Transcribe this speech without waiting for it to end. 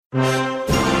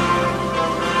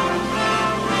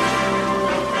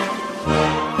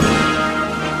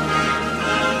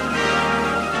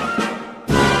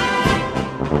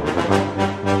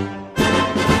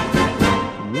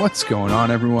What's going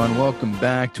on, everyone? Welcome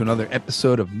back to another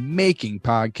episode of Making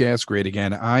Podcasts Great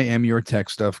Again. I am your tech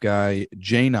stuff guy,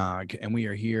 Jay Nog, and we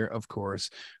are here, of course,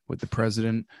 with the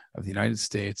President of the United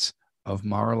States of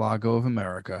Mar-a-Lago of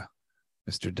America,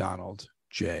 Mr. Donald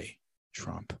J.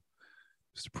 Trump.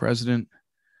 Mr. President,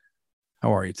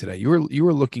 how are you today? You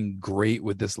were looking great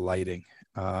with this lighting.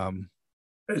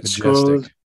 It's majestic.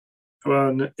 cold.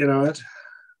 Well, you know what?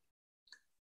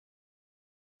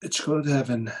 It's called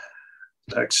heaven,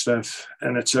 tech stuff,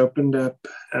 and it's opened up,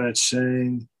 and it's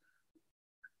saying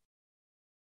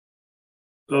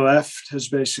the left has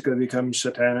basically become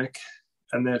satanic,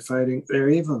 and they're fighting. They're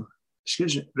evil.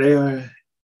 Excuse me.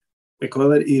 We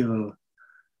call it evil,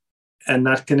 and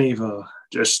not Knievel,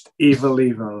 just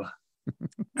evil,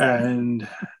 and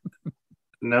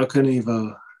no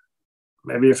Knievel.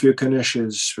 Maybe a few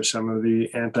Knishes for some of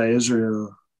the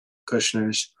anti-Israel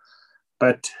Kushners,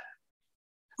 but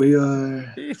we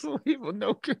are Evil,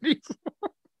 no Knievel.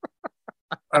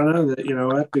 I don't know that, you know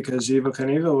what, because Evel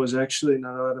Knievel was actually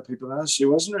not a lot of people know. He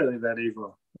wasn't really that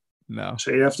evil. No. So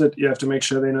you have to make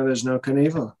sure they know there's no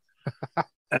Knievel.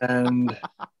 And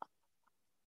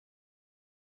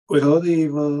with all the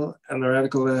evil and the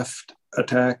radical left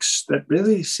attacks that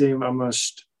really seem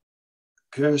almost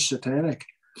pure satanic,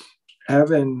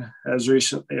 heaven has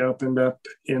recently opened up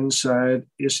inside.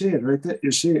 You see it right there.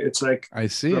 You see it. It's like I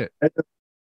see it.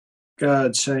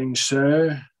 God saying,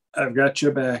 "Sir, I've got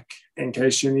your back in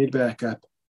case you need backup."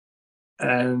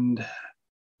 And,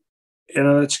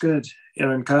 that's good.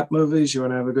 In cop movies, you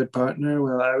want to have a good partner.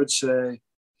 Well, I would say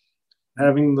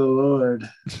having the Lord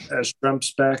as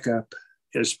Trump's backup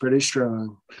is pretty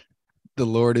strong. The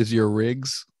Lord is your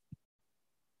Riggs.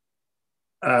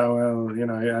 Well, I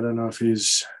don't know if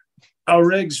he's. Oh,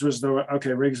 Riggs was the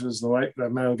white, the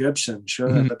Mel Gibson,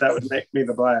 sure, but that would make me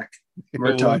the black.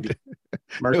 Murtaugh.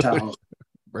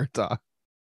 Murtaugh.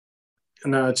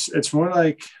 No, it's more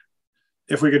like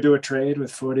if we could do a trade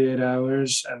with 48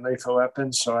 Hours and Lethal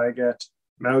Weapon, so I get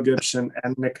Mel Gibson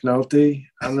and Nick Nolte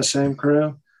on the same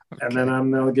crew, and then I'm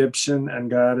Mel Gibson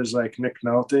and God is like Nick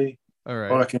Nolte, all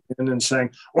right, walking in and saying,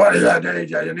 "What do you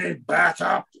need? You need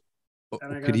backup."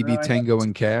 Could he be Tango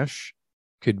and Cash?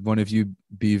 Could one of you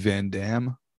be Van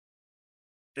Damme?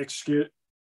 Excuse.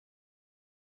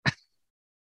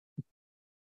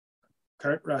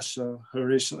 Kurt Russell, who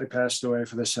recently passed away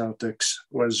for the Celtics,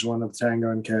 was one of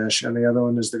Tango and Cash, and the other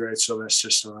one is the great Sylvester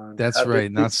Stallone. That's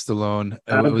right, not Stallone.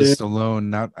 It was Stallone.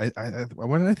 Not I.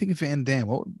 Why did I think of Van Damme?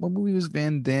 What movie was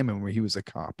Van Damme in where he was a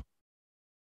cop?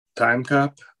 Time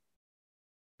Cop.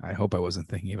 I hope I wasn't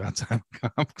thinking about Time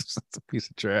Cop because that's a piece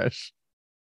of trash.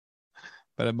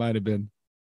 But it might have been.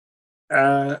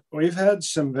 We've had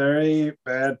some very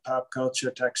bad pop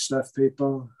culture tech stuff,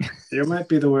 people. You might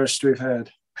be the worst we've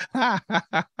had. I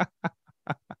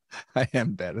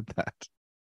am bad at that.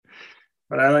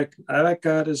 But I like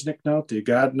God as Nick Nolte.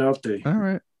 God Nolte. All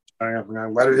right.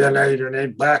 What do you need? You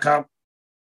need backup.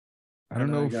 I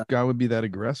don't know if God would be that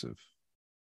aggressive.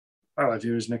 Well, if he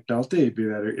was Nick Nolte, he'd be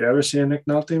that. You ever see a Nick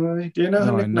Nolte movie? Do you know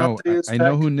who Nick Nolte is? I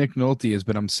know who Nick Nolte is,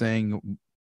 but I'm saying,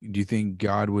 do you think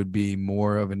God would be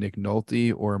more of a Nick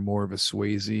Nolte or more of a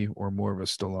Swayze or more of a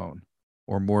Stallone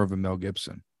or more of a Mel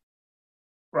Gibson?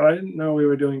 Well, I didn't know we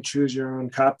were doing Choose Your Own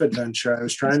Cop Adventure. I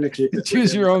was trying to keep it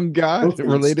Choose Your Own God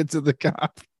related to the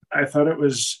cop. I thought it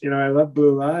was, I love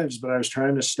Blue Lives, but I was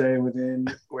trying to stay within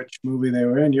which movie they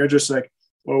were in. You're just like,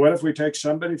 well, what if we take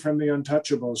somebody from the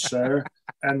Untouchables, sir,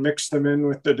 and mix them in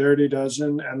with the Dirty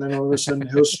Dozen, and then all of a sudden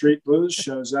Hill Street Blues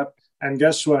shows up, and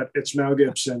guess what? It's Mel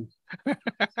Gibson.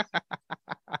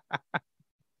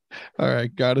 All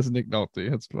right, God is Nick Nolte.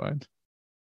 That's fine.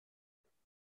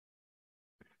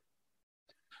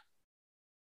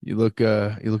 You look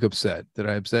upset. Did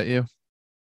I upset you?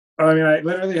 I mean, I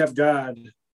literally have God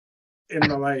in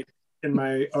the light in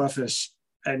my office,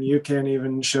 and you can't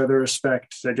even show the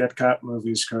respect to get cop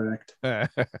movies correct.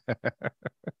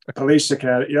 Police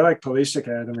Academy. You're like Police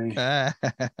Academy.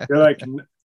 You're like,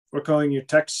 we're calling you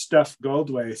Tech Stuff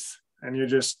Goldwaith, and you're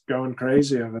just going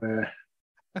crazy over there.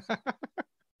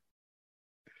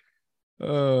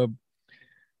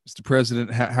 Mr.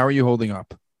 President, how are you holding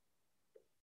up?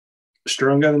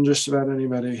 Stronger than just about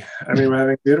anybody. I mean, we're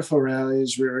having beautiful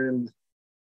rallies. We were in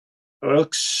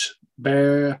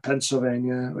Wilkes-Barre,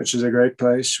 Pennsylvania, which is a great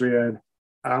place. We had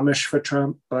Amish for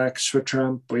Trump, blacks for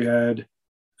Trump. We had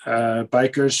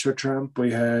bikers for Trump.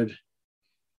 We had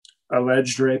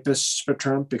alleged rapists for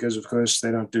Trump because, of course,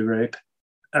 they don't do rape.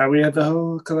 We had the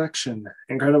whole collection.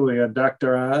 Incredibly. We had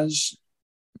Dr. Oz.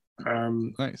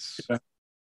 Nice.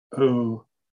 Who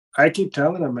I keep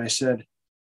telling him, I said,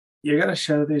 you got to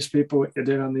show these people what you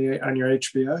did on your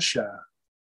HBO show.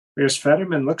 because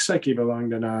Fetterman looks like he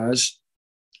belonged in Oz.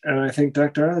 And I think,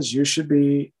 Dr. Oz, you should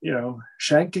be,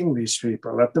 shanking these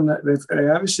people. Let them, they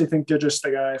obviously think you're just the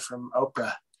guy from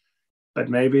Oprah. But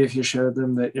maybe if you showed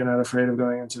them that you're not afraid of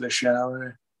going into the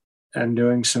shower and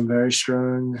doing some very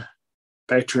strong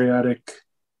patriotic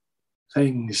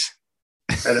things,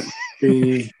 that it might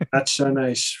be not so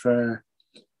nice for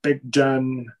Big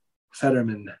John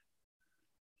Fetterman.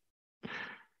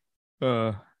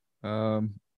 I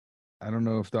don't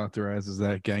know if Dr. Oz is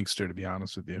that gangster, to be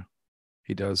honest with you.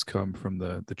 He does come from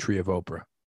the tree of Oprah.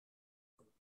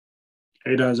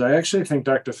 He does. I actually think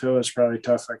Dr. Phil is probably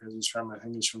tougher because I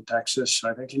think he's from Texas. So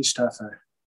I think he's tougher.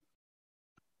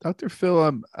 Dr.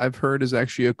 Phil, I've heard, is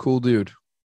actually a cool dude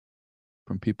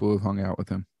from people who've hung out with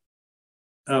him.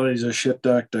 Oh, he's a shit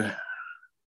doctor.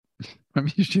 I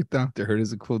mean, shit doctor. Heard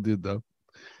is a cool dude, though.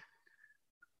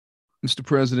 Mr.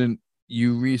 President,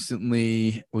 you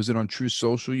recently, was it on True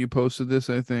Social you posted this,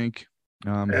 I think?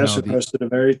 Yes, I posted a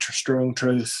very strong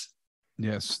truth.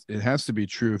 Yes, it has to be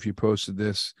true if you posted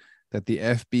this, that the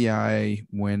FBI,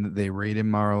 when they raided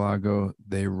Mar-a-Lago,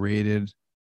 they raided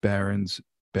Barron's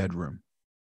bedroom.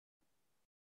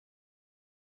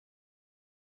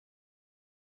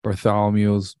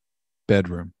 Bartholomew's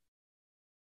bedroom.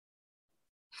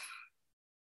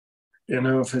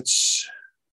 If it's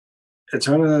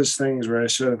one of those things where I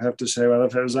sort of have to say, well,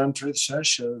 if it was on Truth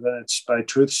Social, then it's by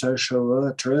Truth Social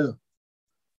law true.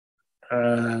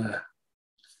 I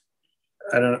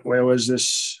don't know, where was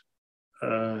this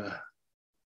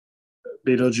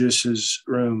Beetlejuice's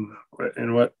room?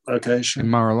 In what location? In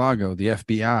Mar-a-Lago. The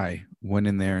FBI went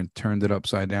in there and turned it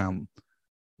upside down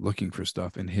looking for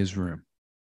stuff in his room.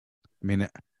 I mean,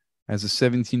 as a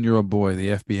 17-year-old boy,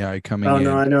 the FBI coming in. Oh,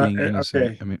 no, I know. Being innocent.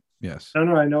 Okay. I mean, yes.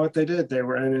 No, I know what they did. They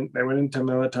went into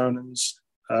Melatonin's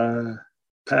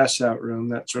pass out room.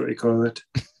 That's what we call it.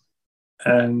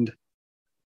 And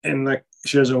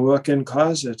she has a walk-in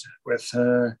closet with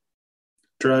her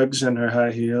drugs and her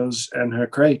high heels and her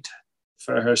crate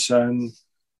for her son,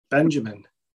 Benjamin.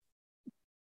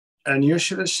 And you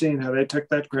should have seen how they took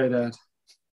that crate out.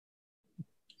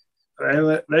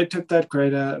 They took that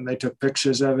crate out and they took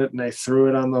pictures of it and they threw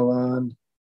it on the lawn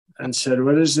and said,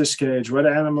 what is this cage? What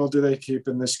animal do they keep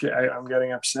in this cage? I'm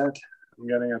getting upset.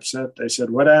 They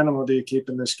said, what animal do you keep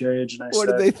in this cage? And what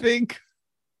did they think?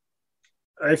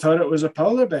 I thought it was a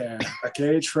polar bear, a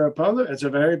cage for a polar. It's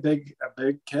a big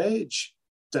cage.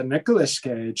 It's a Nicholas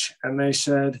cage. And they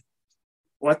said,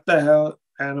 what the hell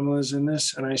animal is in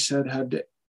this? And I said, I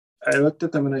looked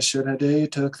at them and I said, how dare you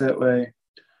talk that way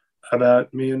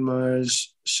about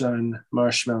Myanmar's son,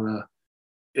 Marshmallow?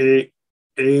 He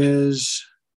is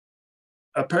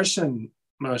a person,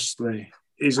 mostly.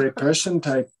 He's a person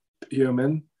type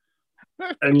human.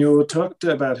 And you will talk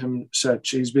about him such.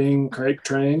 He's being crate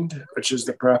trained, which is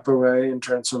the proper way in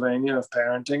Transylvania of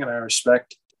parenting. And I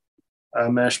respect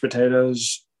mashed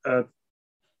potatoes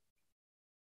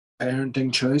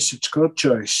parenting choice. It's called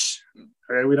choice.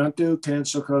 Okay? We don't do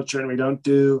cancel culture and we don't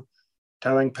do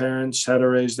telling parents how to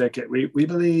raise their kid. We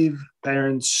believe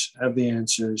parents have the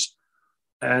answers.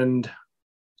 And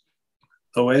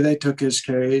the way they took his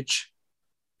cage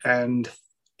and,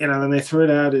 then they threw it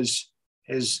out his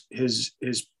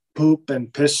poop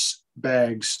and piss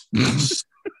bags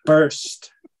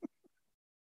burst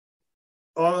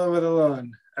all over the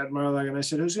lawn at Mar-a-Lago. And I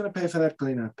said, who's going to pay for that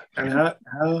cleanup? And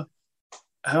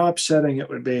how upsetting it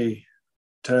would be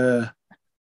to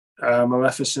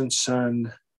Maleficent's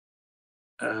son,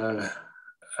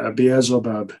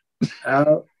 Beelzebub.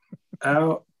 How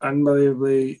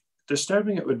unbelievably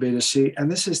disturbing it would be to see. And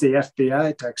this is the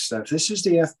FBI tech stuff. This is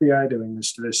the FBI doing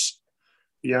this to this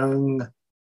young,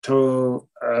 tall,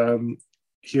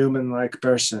 human-like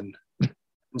person.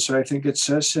 And so I think it's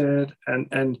so sad.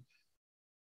 And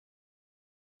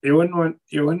you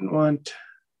wouldn't want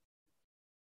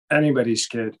anybody's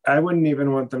kid. I wouldn't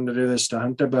even want them to do this to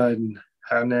Hunter Biden,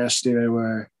 how nasty they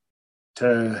were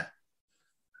to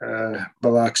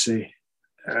Biloxi.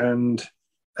 And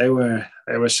they were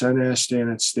so nasty,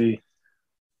 and it's the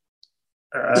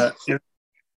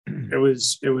it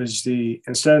was the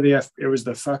instead of it was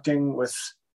the fucking with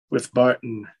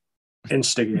Barton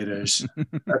instigators.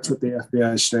 That's what the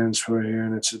FBI stands for here,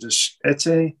 and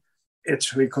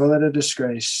we call it a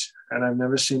disgrace, and I've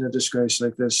never seen a disgrace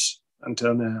like this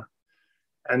until now.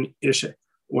 And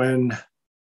when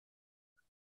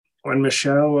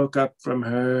Michelle woke up from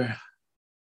her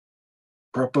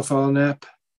propofol nap,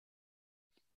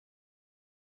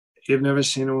 you've never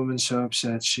seen a woman so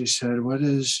upset. She said, what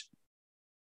have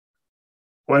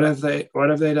they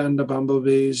done to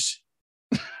Bumblebee's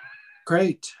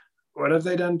crate? What have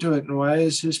they done to it? And why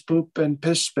is his poop and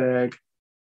piss bag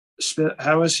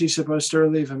How is he supposed to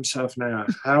relieve himself now?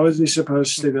 How is he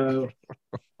supposed to go?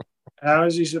 How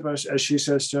is he supposed, as she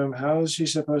says to him, how is he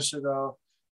supposed to go?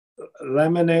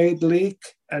 Lemonade leak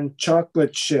and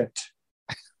chocolate shit.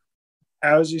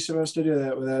 How is he supposed to do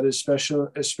that without his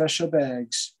special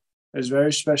bags? His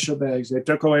very special bags. They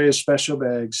took away his special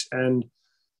bags, and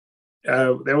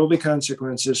there will be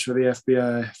consequences for the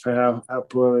FBI for how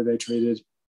poorly they treated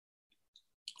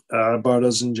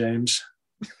Bartles and James.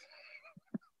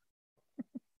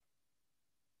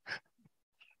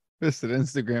 Listen,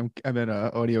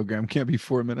 audiogram can't be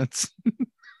 4 minutes.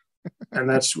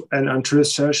 And on Truth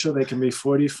Social, they can be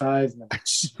 45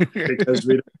 minutes because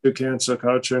we don't do cancel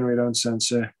culture and we don't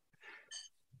censor.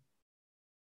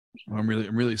 I'm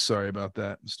really sorry about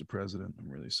that, Mr. President. I'm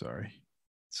really sorry.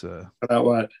 It's about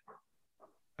what?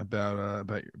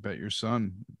 About your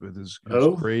son with his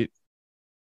Oh? great.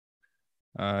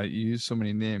 You use so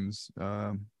many names.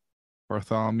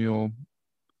 Bartholomew,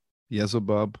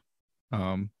 Yezebub,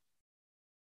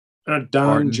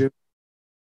 Don Jr.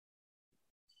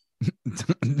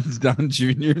 Don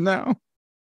Jr. now.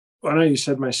 Well, no, you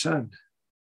said my son.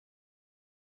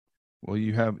 Well,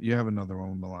 you have another one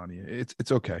with Melania.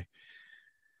 It's okay.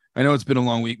 I know it's been a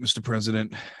long week, Mr.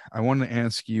 President. I want to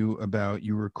ask you about,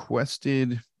 you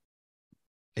requested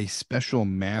a special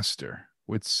master,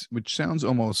 which sounds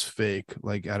almost fake,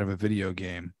 like out of a video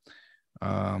game,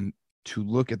 to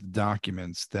look at the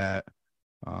documents that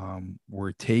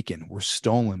were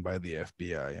stolen by the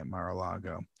FBI at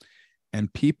Mar-a-Lago.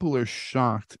 And people are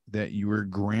shocked that you were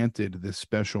granted this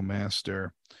special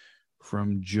master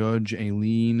from Judge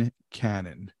Aileen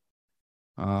Cannon.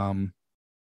 What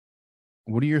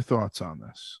are your thoughts on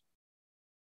this?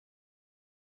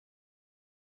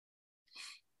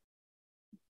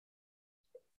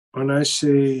 When I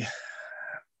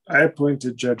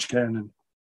appointed Judge Cannon,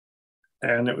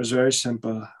 and it was very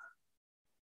simple.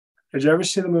 Did you ever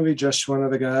see the movie Just One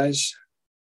of the Guys?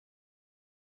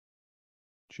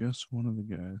 Just One of the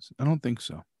Guys. I don't think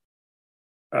so.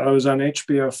 It was on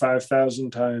HBO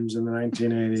 5,000 times in the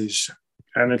 1980s,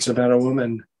 and it's about a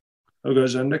woman who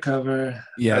goes undercover.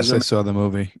 Yes, I saw the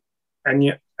movie.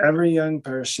 And every young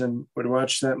person would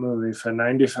watch that movie for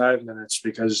 95 minutes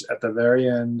because at the very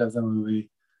end of the movie,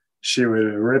 she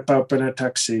would rip open a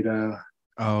tuxedo.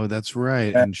 Oh, that's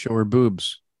right, and show her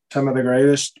boobs. Some of the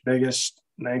greatest, biggest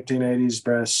 1980s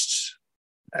breasts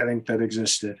I think that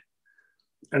existed.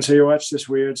 And so you watch this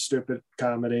weird, stupid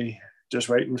comedy, just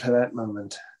waiting for that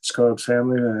moment. It's called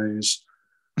Family Values.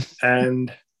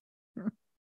 And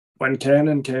when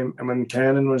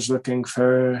Cannon was looking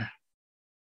to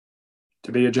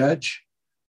be a judge,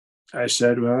 I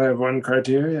said, well, I have one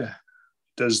criteria.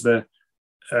 Do the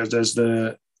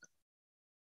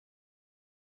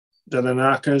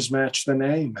knockers match the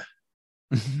name?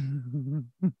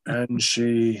 And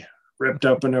she ripped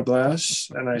open her blouse,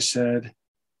 and I said,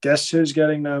 guess who's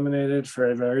getting nominated for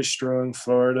a very strong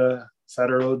Florida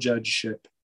federal judgeship?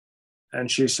 And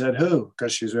she said, who?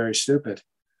 Because she's very stupid.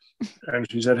 And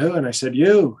she said, who? And I said,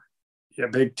 you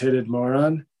big-titted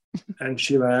moron. And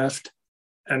she laughed.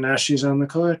 And now she's on the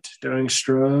court doing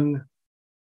strong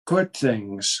court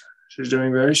things. She's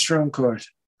doing very strong court.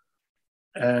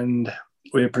 And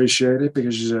we appreciate it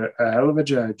because she's a hell of a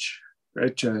judge,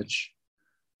 great judge.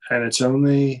 And it's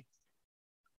only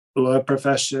law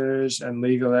professors and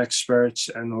legal experts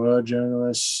and law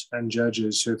journalists and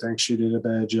judges who think she did a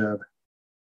bad job.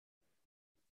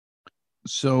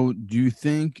 So do you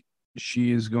think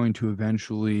she is going to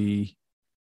eventually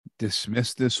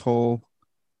dismiss this whole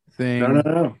thing?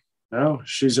 No.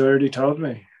 She's already told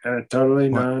me in a totally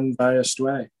non-biased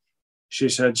way. She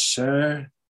said, sir,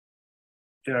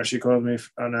 she called me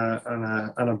on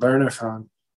a burner phone,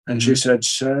 and she said,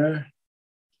 sir,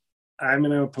 I'm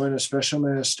going to appoint a special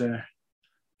master,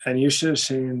 and you should have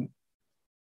seen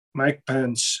Mike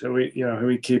Pence, who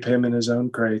we keep him in his own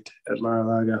crate at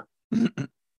Mar-a-Lago.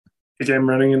 He came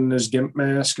running in his gimp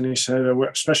mask, and he said,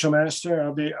 "Special master,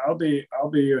 I'll be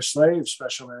your slave,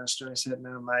 special master." I said,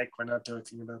 "No, Mike, we're not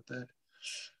talking about that."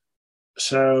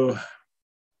 So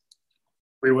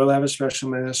we will have a special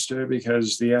master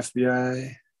because the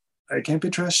FBI, I can't be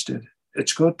trusted.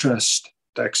 It's called trust,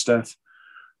 tech stuff.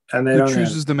 And they Who don't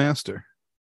chooses the master?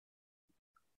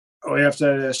 We have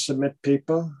to submit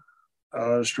people, a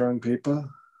lot of strong people,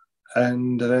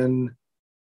 and then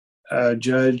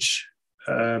Judge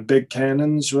Big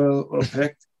Cannons will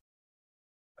pick.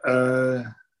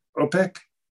 Will pick.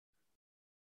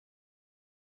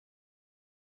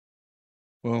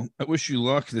 Well, I wish you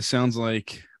luck. This sounds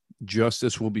like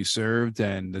justice will be served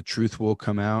and the truth will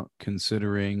come out,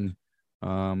 considering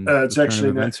it's actually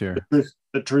events here.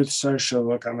 The Truth Social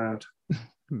will come out.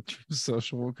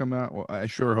 Social will come out. Well, I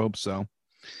sure hope so.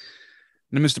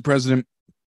 Now, Mr. President,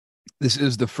 this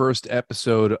is the first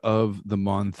episode of the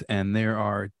month, and there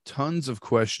are tons of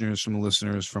questioners from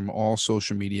listeners from all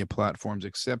social media platforms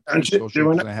except Truth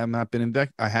Social, because I have not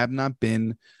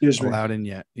been allowed in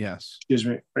yet. Yes. Excuse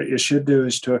me. What you should do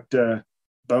is talk to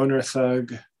Boner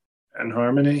Thug and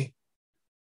Harmony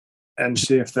and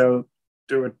see if they'll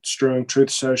do a strong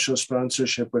Truth Social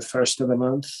sponsorship with first of the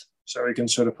month, so we can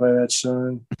sort of play that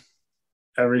song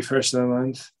every first of the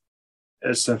month.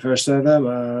 It's the first of the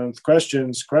month.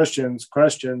 Questions.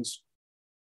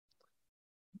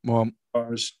 Well,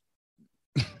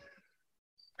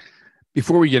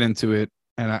 before we get into it,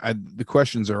 and the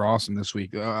questions are awesome this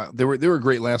week. They were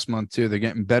great last month too. They're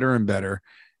getting better and better.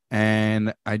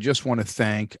 And I just want to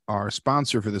thank our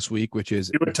sponsor for this week, which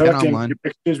is BetOnline.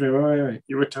 Excuse me, wait.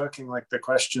 You were talking like the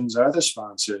questions are the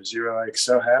sponsors. You were like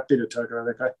so happy to talk about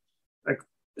the like.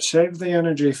 Save the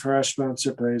energy for our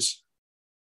sponsor, please.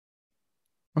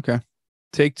 Okay.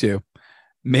 Take two.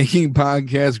 Making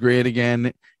Podcasts Great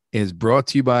Again is brought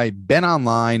to you by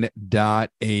betonline.ag.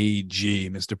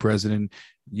 Mr. President,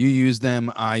 you use them.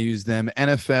 I use them.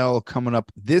 NFL coming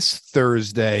up this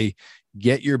Thursday.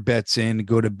 Get your bets in.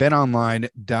 Go to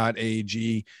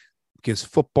betonline.ag because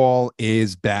football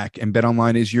is back, and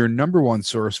BetOnline is your number one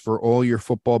source for all your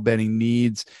football betting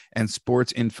needs and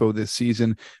sports info this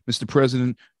season. Mr.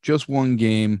 President, just one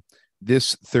game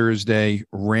this Thursday,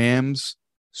 Rams,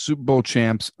 Super Bowl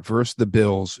champs versus the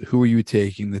Bills. Who are you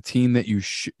taking? The team that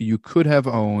you could have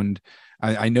owned.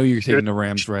 I know you're taking the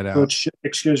Rams right out.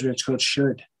 Excuse me, it's called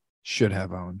should. Should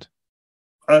have owned.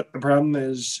 The problem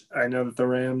is I know that the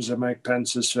Rams are Mike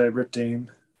Pence's favorite team.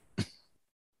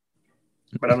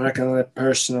 But I'm not going to let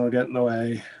personal get in the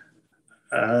way.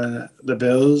 The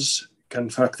Bills can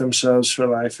fuck themselves for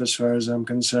life as far as I'm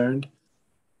concerned.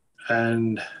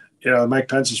 And, Mike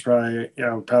Pence is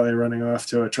probably running off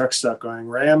to a truck stop going,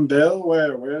 Ram Bill?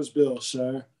 Where's Bill,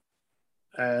 sir?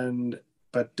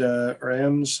 But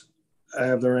Rams, I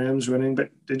have the Rams winning. But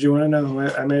did you want to know,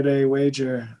 I made a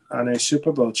wager on a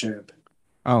Super Bowl champ.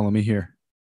 Oh, let me hear.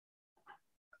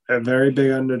 They're very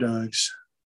big underdogs.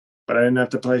 But I didn't have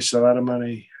to place a lot of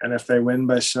money. And if they win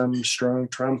by some strong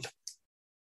Trump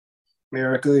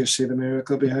miracle, you see the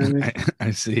miracle behind me?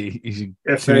 I see. You should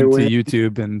tune into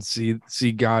YouTube and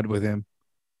see God with him.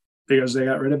 Because they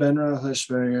got rid of Ben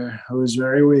Roethlisberger, who was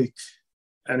very weak.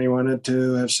 And he wanted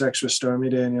to have sex with Stormy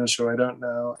Daniels, who I don't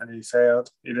know. And he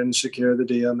failed. He didn't secure the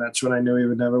deal. And that's when I knew he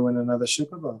would never win another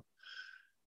Super Bowl.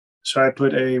 So I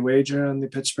put a wager on the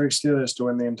Pittsburgh Steelers to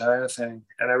win the entire thing.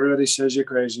 And everybody says you're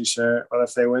crazy, sir. Well,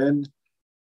 if they win,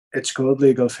 it's called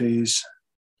legal fees.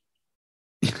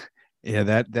 Yeah,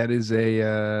 that is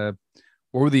a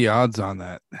what were the odds on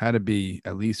that? Had to be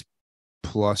at least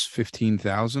plus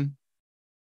 15,000?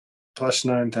 Plus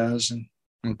 9,000.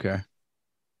 Okay.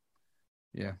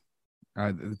 Yeah.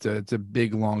 It's a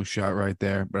big long shot right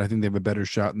there, but I think they have a better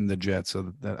shot than the Jets.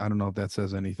 So that I don't know if that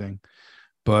says anything.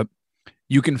 But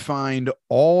you can find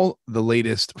all the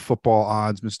latest football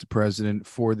odds, Mr. President,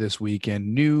 for this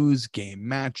weekend. News, game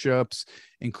matchups,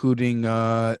 including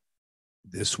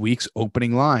this week's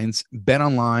opening lines.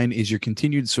 BetOnline is your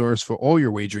continued source for all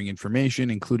your wagering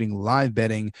information, including live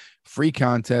betting, free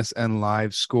contests, and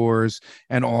live scores,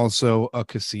 and also a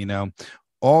casino.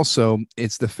 Also,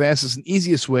 it's the fastest and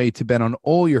easiest way to bet on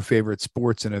all your favorite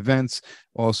sports and events.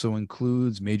 Also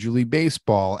includes Major League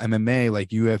Baseball, MMA like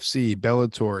UFC,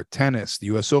 Bellator, tennis, the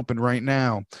U.S. Open right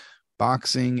now,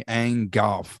 boxing, and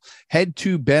golf. Head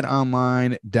to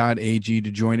betonline.ag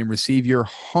to join and receive your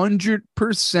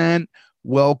 100%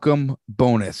 welcome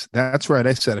bonus. That's right.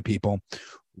 I said it, people.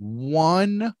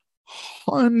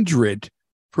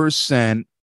 100%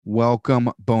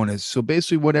 welcome bonus. So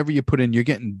basically whatever you put in, you're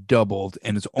getting doubled,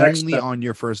 and it's only on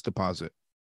your first deposit.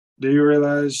 Do you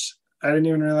realize? I didn't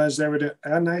even realize they were doing.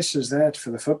 How nice is that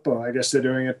for the football? I guess they're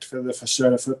doing it for the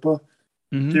facade of football.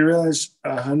 Mm-hmm. Do you realize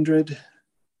 100%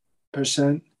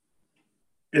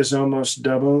 is almost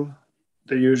double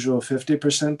the usual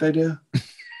 50% they do?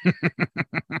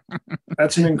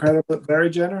 That's an incredible, very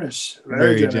generous.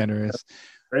 Very generous.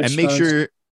 And make sure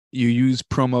you use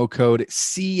promo code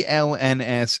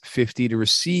CLNS50 to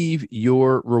receive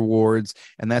your rewards.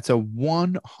 And that's a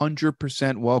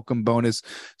 100% welcome bonus.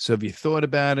 So if you thought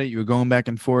about it, you were going back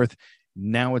and forth,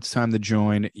 now it's time to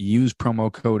join. Use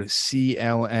promo code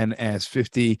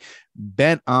CLNS50.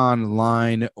 Bet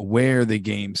online where the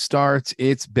game starts.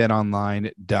 It's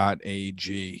betonline.ag.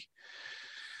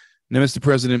 Now, Mr.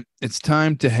 President, it's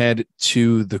time to head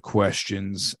to the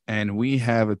questions, and we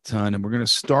have a ton, and we're going to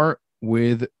start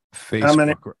with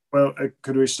Facebook. Well,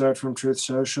 could we start from Truth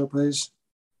Social, please?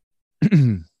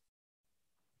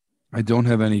 I don't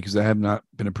have any because I have not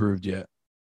been approved yet.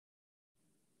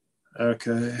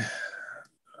 Okay.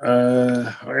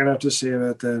 We're gonna have to see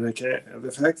about that. I can't.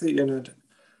 The fact that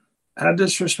how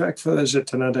disrespectful is it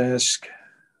to not ask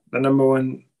the number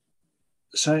one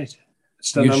site?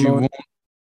 It's the Because number you one. won't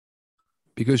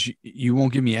because you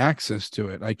won't give me access to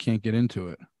it. I can't get into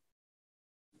it.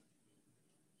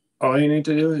 All you need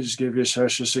to do is give your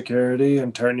social security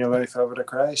and turn your life over to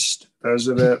Christ. Those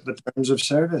are the terms of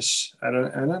service. I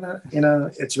don't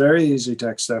know. It's very easy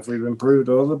tech stuff. We've improved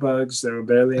all the bugs. There were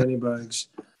barely any bugs.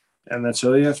 And that's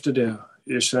all you have to do.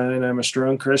 You sign, I'm a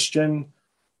strong Christian,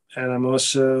 and I'm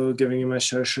also giving you my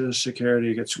social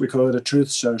security. We call it a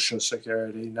truth social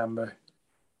security number.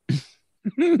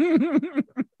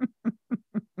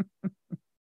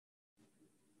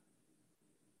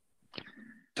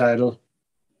 Title.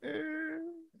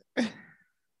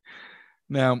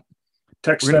 Now,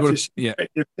 Tech we're gonna stuff. yeah.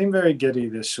 You seem very giddy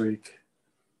this week.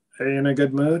 Are you in a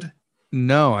good mood?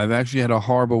 No, I've actually had a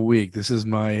horrible week. This is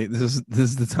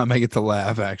the time I get to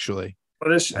laugh. Actually,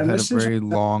 Well, I've had a very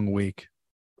long week.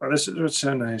 Well, this is what's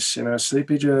so nice.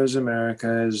 Sleepy Joe's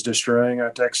America is destroying our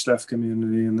tech stuff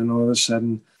community, and then all of a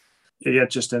sudden, you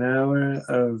get just an hour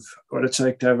of what it's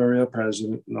like to have a real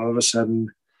president, and all of a sudden,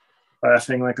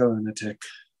 laughing like a lunatic.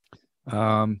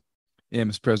 Yeah,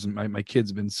 Mr. President, my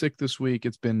kid's been sick this week.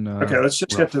 It's been okay. Let's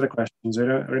just rough. get to the questions. We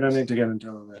don't need to get into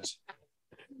all this.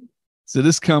 So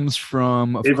this comes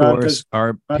from, of course,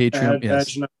 our Patreon.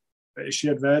 Yes. She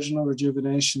had vaginal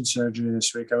rejuvenation surgery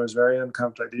this week. I was very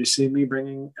uncomfortable. Do you see me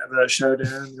bringing the show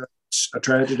down? It's a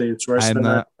tragedy. It's worse than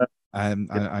that. I'm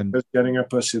getting her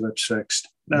pussy lips fixed.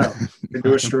 No, we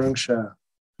do a strong show.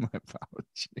 My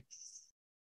apologies.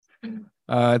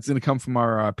 It's going to come from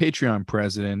our Patreon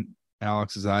president,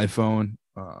 Alex's iPhone,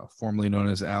 formerly known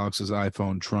as Alex's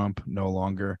iPhone Trump, no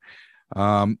longer.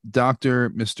 Dr.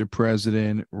 Mr.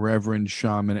 President, Reverend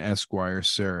Shaman Esquire,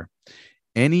 sir.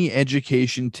 Any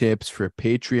education tips for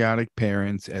patriotic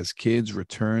parents as kids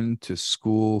return to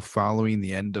school following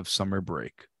the end of summer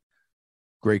break?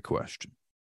 Great question.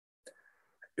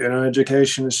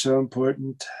 Education is so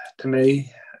important to me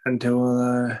and to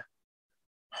all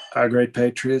our great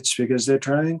patriots because they're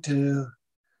trying to.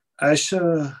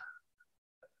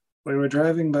 We were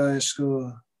driving by a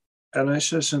school and I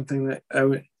saw something that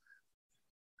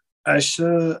I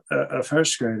saw a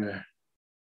first grader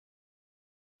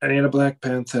and he had a Black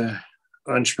Panther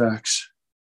lunchbox.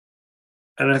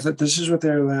 And I thought, this is what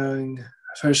they're allowing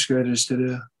first graders to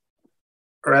do.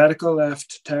 Radical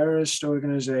left terrorist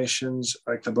organizations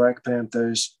like the Black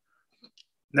Panthers,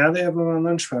 now they have them on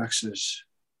lunchboxes.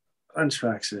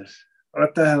 Lunchboxes.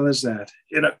 What the hell is that?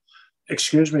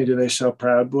 Excuse me, do they sell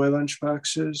Proud Boy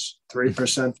lunchboxes?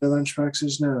 3% for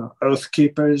lunchboxes? No. Oath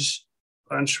Keepers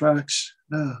lunchbox?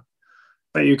 No.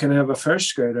 But you can have a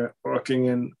first grader walking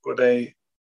in with a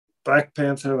Black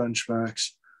Panther lunchbox.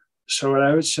 So what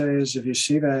I would say is if you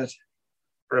see that,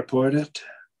 report it.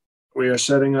 We are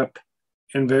setting up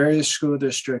in various school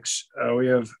districts. We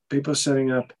have people setting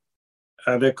up,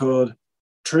 they're called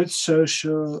Truth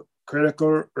Social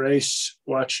Critical Race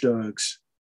Watchdogs,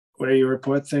 where you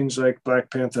report things like Black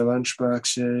Panther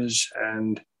lunchboxes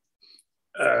and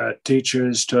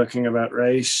teachers talking about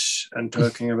race and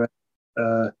talking about,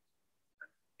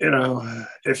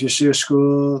 if you see a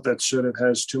school that sort of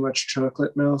has too much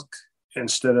chocolate milk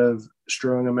instead of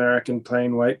strong American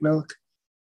plain white milk,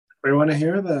 we want to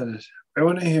hear about it. I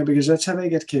want to hear, because that's how they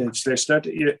get kids. They start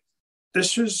to eat it.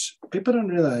 People don't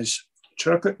realize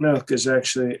chocolate milk is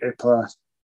actually a plot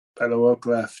by the woke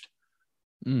left.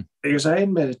 Because I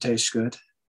admit it tastes good.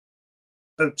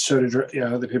 But so do,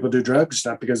 the people do drugs,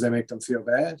 not because they make them feel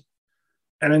bad.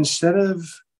 And instead of,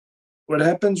 what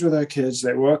happens with our kids,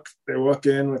 they walk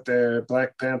in with their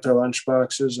Black Panther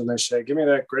lunchboxes and they say, give me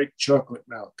that great chocolate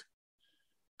milk.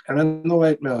 And then the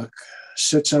white milk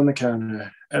sits on the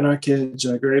counter, and our kids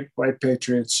are great white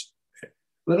patriots.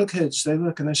 Little kids, they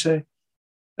look and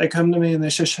they come to me and they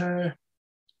say, sir,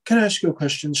 can I ask you a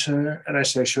question, sir? And I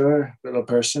say, sure, little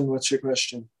person, what's your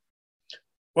question?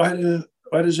 Why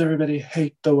does everybody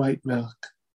hate the white milk?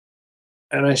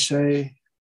 And I say,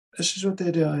 this is what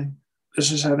they're doing.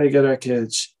 This is how they get our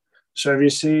kids. So if you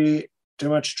see too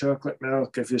much chocolate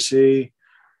milk, if you see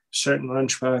certain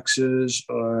lunchboxes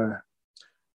or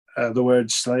the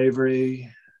word slavery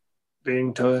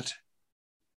being taught,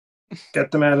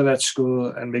 get them out of that school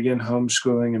and begin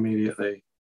homeschooling immediately.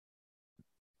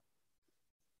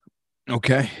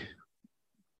 Okay.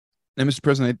 And Mr.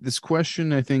 President, this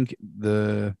question, I think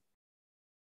that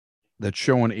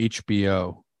show on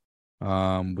HBO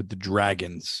with the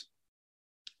dragons,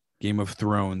 Game of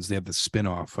Thrones, they have the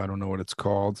spinoff. I don't know what it's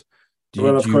called. Do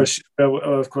Of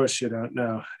course you don't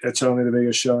know. It's only the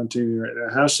biggest show on TV right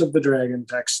now. House of the Dragon,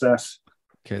 tech stuff.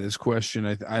 Okay, this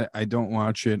question, I don't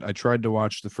watch it. I tried to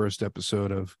watch the first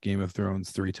episode of Game of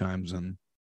Thrones 3 times and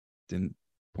didn't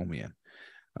pull me in.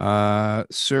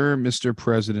 Sir, Mr.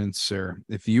 President, sir,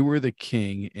 if you were the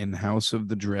king in House of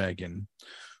the Dragon,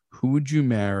 who would you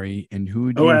marry and who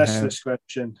would Who you asked have? this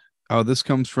question? Oh, this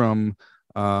comes from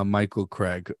Michael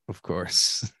Craig, of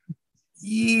course.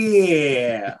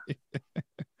 Yeah.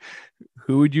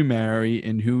 Who would you marry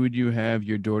and who would you have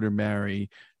your daughter marry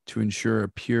to ensure a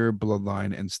pure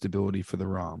bloodline and stability for the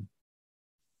realm?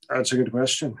 That's a good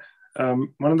question.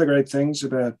 One of the great things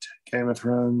about Game of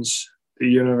Thrones, the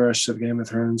universe of Game of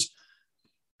Thrones,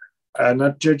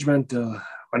 not judgmental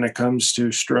when it comes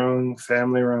to strong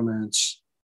family romance.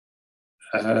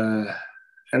 And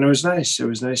it was nice. It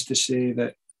was nice to see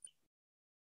that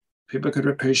people could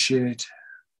appreciate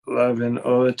love in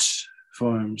all its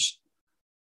forms.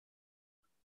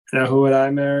 Now, who would I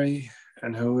marry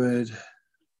and who would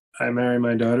I marry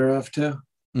my daughter off to?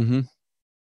 Mm-hmm.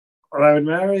 Well, I would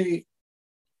marry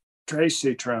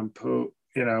Tracy Trump, who,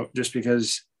 just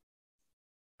because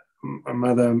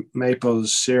Mother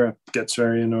Maple's syrup gets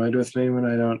very annoyed with me when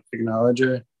I don't acknowledge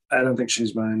her. I don't think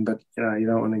she's mine, but you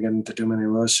don't want to get into too many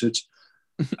lawsuits.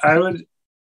 I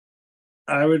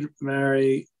would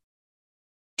marry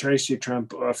Tracy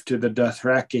Trump off to the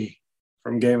Dothraki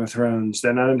from Game of Thrones.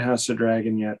 They're not in House of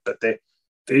Dragon yet, but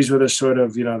these were the sort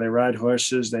of, they ride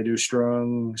horses, they do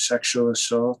strong sexual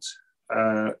assault.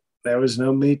 There was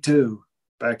no Me Too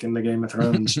back in the Game of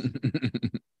Thrones.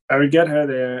 I would get her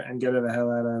there and get her the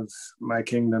hell out of my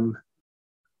kingdom.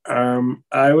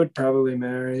 I would probably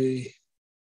marry.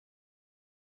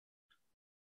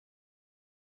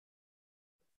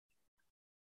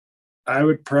 I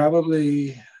would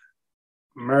probably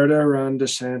murder Ron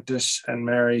DeSantis and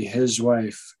marry his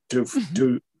wife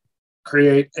to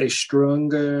create a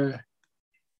stronger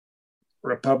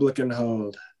Republican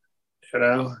hold.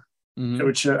 Mm-hmm. It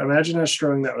would show, imagine how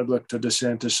strong that would look to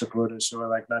DeSantis supporters who are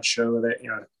like not sure that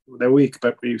they're weak,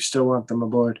 but we still want them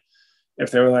aboard.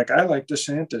 If they were like, I like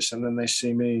DeSantis, and then they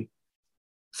see me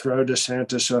throw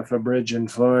DeSantis off a bridge in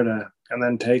Florida and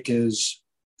then take his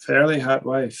fairly hot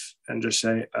wife and just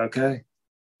say, okay,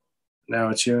 now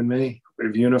it's you and me.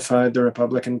 We've unified the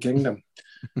Republican kingdom.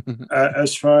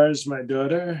 As far as my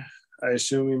daughter, I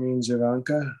assume he means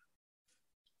Ivanka.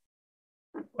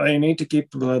 Well, you need to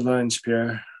keep the bloodlines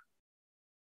pure.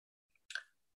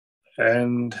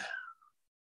 And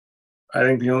I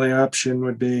think the only option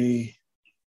would be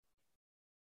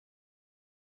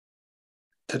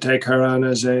to take her on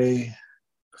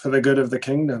for the good of the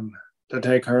kingdom, to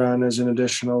take her on as an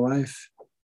additional wife.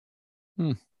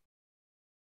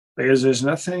 Because there's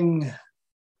nothing,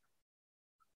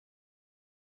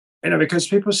 because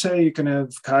people say you can have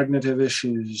cognitive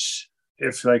issues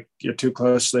if you're too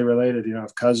closely related,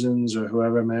 if cousins or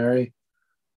whoever marry.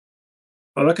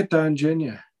 Well, look at Don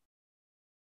Jr.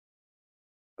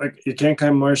 You can't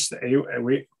come worse.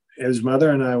 His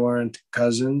mother and I weren't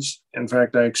cousins. In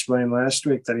fact, I explained last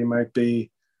week that he might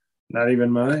be not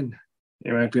even mine.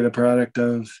 He might be the product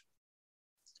of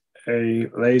a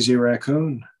lazy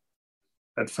raccoon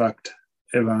that fucked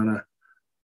Ivana.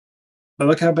 But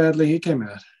look how badly he came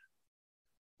out.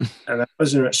 And that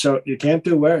wasn't so. You can't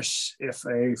do worse if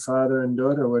a father and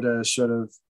daughter were to sort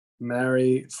of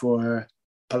marry for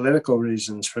political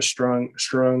reasons, for strong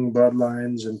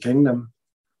bloodlines and kingdom.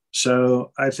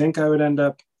 So I think I would end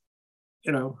up,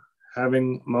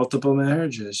 having multiple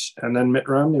marriages. And then Mitt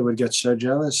Romney would get so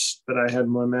jealous that I had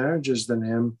more marriages than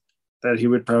him that he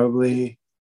would probably,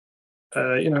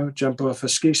 jump off a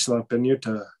ski slope in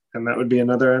Utah. And that would be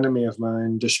another enemy of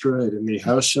mine destroyed in the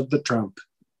House of the Trump.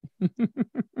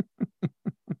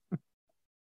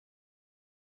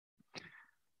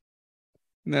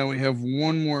 Now we have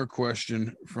one more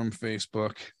question from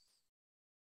Facebook.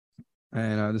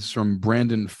 And this is from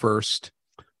Brandon First.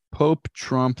 Pope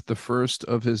Trump, the first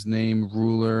of his name,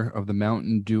 ruler of the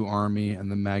Mountain Dew Army and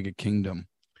the MAGA Kingdom.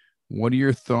 What are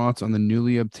your thoughts on the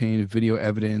newly obtained video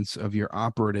evidence of your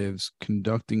operatives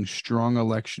conducting strong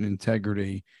election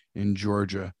integrity in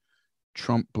Georgia?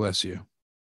 Trump bless you.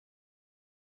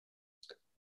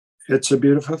 It's a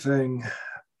beautiful thing.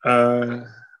 The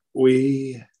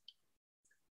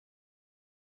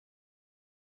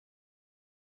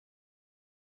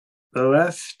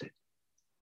left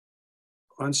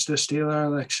wants to steal our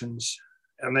elections,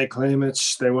 and they claim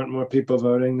they want more people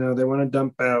voting. No, they want to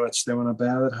dump ballots. They want a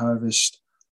ballot harvest.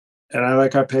 And I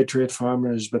like our patriot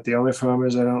farmers, but the only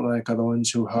farmers I don't like are the ones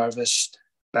who harvest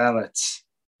ballots.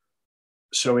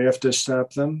 So we have to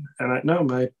stop them. And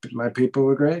my people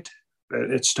were great.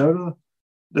 It's total.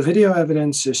 The video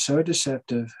evidence is so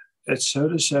deceptive. It's so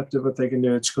deceptive what they can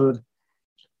do. It's called,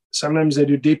 sometimes they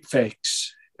do deep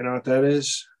fakes. You know what that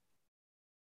is?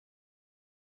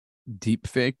 Deep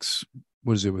fakes?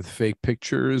 What is it, with fake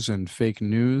pictures and fake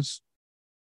news?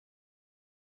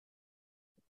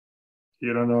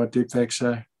 You don't know what deep fakes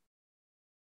are?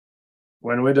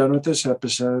 When we're done with this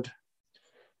episode,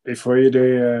 before you do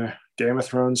your Game of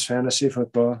Thrones fantasy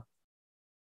football,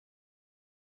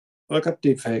 look up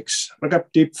deepfakes. Look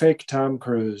up deepfake Tom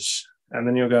Cruise. And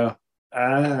then you'll go,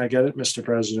 I get it, Mr.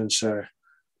 President, sir.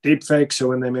 Deepfakes are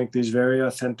when they make these very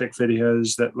authentic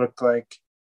videos that look like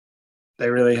they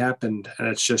really happened, and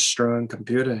it's just strong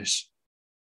computers.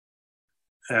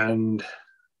 And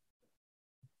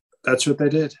that's what they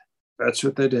did. That's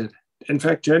what they did. In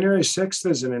fact, January 6th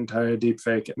is an entire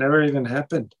deepfake. It never even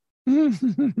happened.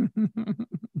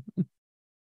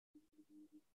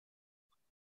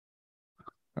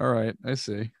 All right, I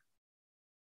see.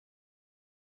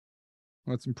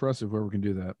 Well, that's impressive whoever can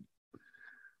do that.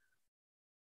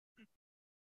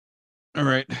 All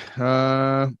right.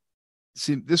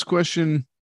 See, this question,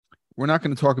 we're not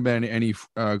going to talk about any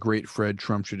great Fred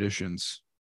Trump traditions,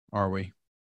 are we?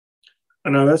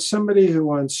 No, that's somebody who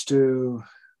wants to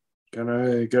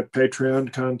get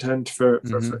Patreon content for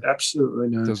absolutely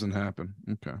not. Doesn't happen.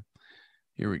 Okay.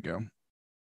 Here we go.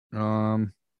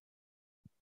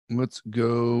 Let's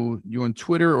go. You on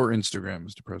Twitter or Instagram,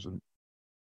 Mr. President?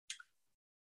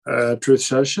 Truth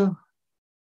Social?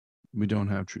 We don't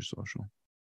have Truth Social.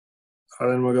 Oh,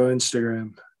 then we'll go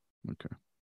Instagram. Okay.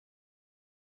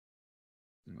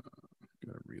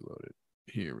 Gotta reload it.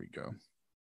 Here we go.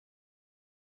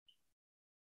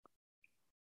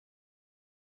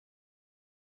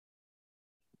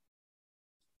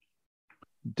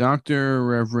 Dr.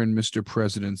 Reverend Mr.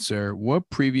 President, sir, what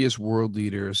previous world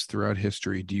leaders throughout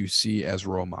history do you see as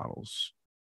role models?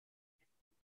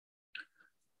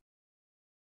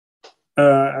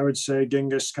 I would say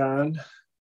Genghis Khan.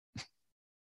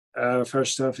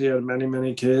 First off, he had many,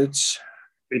 many kids.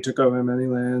 He took over many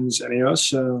lands, and he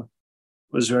also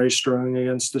was very strong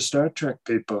against the Star Trek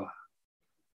people.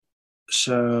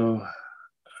 So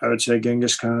I would say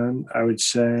Genghis Khan. I would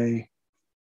say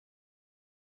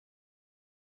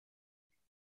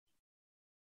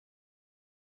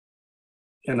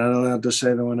you're not allowed to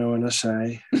say the one I want to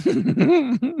say,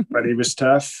 but he was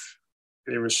tough.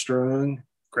 He was strong,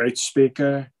 great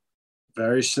speaker,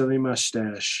 very silly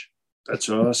mustache. That's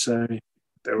all I'll say.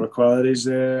 There were qualities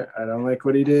there. I don't like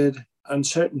what he did on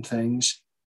certain things,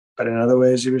 but in other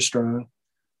ways he was strong.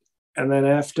 And then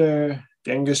after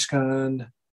Genghis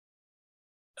Khan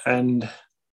and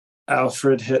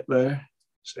Alfred Hitler,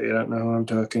 so you don't know who I'm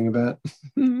talking about,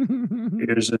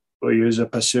 we'll use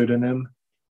a pseudonym.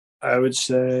 I would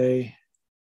say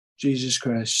Jesus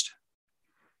Christ.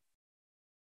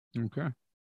 Okay.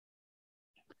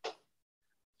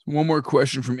 One more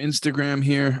question from Instagram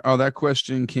here. Oh, that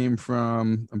question came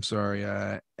from, I'm sorry,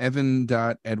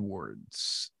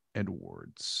 Evan.Edwards.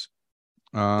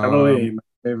 My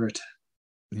favorite.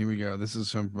 Here we go. This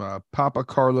is from Papa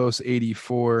Carlos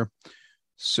 84.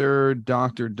 Sir,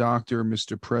 Dr.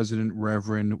 Mr. President,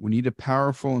 Reverend, we need a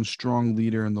powerful and strong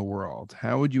leader in the world.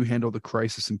 How would you handle the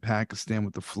crisis in Pakistan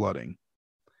with the flooding?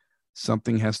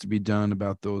 Something has to be done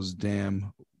about those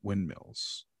damn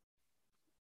windmills.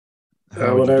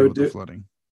 How would you deal with the flooding?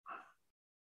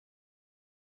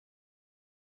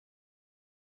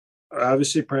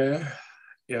 Obviously, prayer.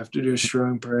 You have to do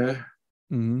strong prayer.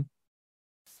 Mm-hmm.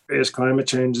 Because climate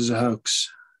change is a hoax.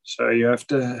 So you have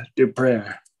to do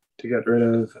prayer to get rid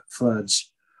of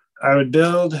floods. I would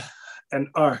build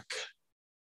an ark,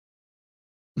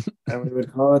 and we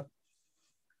would call it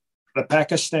the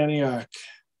Pakistani Ark.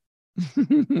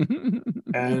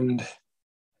 And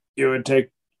you would take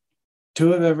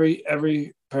two of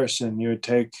every person. You would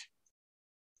take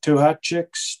two hot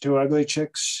chicks, two ugly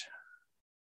chicks,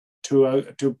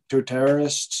 two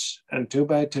terrorists, and 2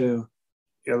 by 2.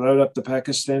 You load up the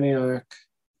Pakistani Ark.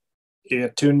 You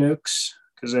get 2 nukes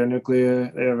because they're a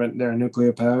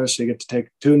nuclear power, so you get to take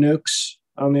 2 nukes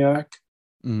on the Ark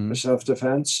for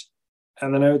self-defense.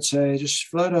 And then I would say just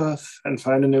float off and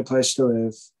find a new place to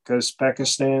live because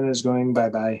Pakistan is going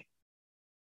bye-bye.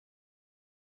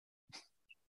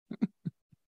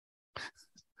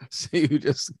 So you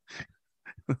just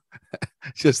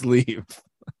leave.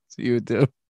 So you would do.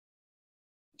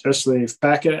 Just leave.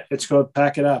 Pack it. It's called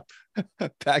pack it up.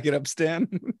 Pack it up, Stan.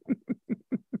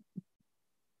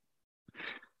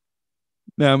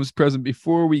 Now, Mr. President,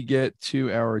 before we get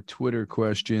to our Twitter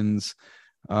questions,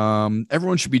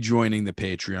 everyone should be joining the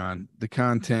Patreon. The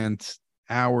content,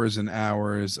 hours and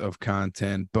hours of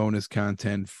content, bonus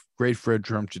content, great Fred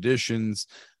Trump traditions,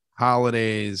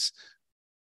 holidays,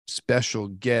 special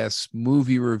guests,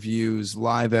 movie reviews,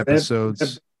 live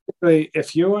episodes.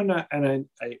 If you are not, and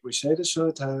we say this all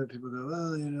the time, and people go,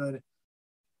 well,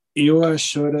 you are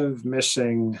sort of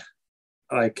missing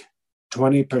like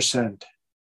 20%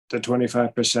 to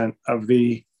 25% of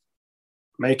the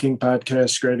making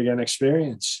podcasts great again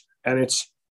experience. And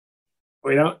it's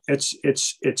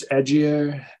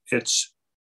edgier.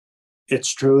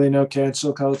 It's truly no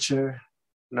cancel culture,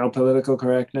 no political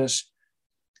correctness.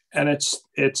 And it's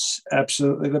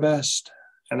absolutely the best.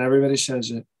 And everybody says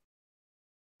it.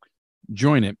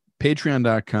 Join it.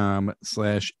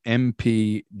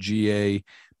 Patreon.com/MPGA.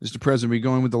 Mr. President, are we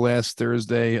going with the last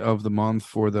Thursday of the month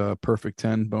for the Perfect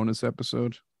 10 bonus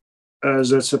episode?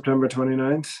 Is that September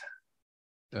 29th?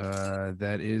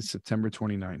 That is September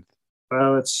 29th.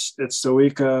 Well, it's the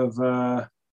week of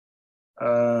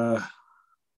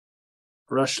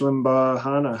Rush Limbaugh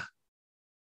Hana,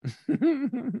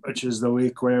 which is the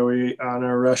week where we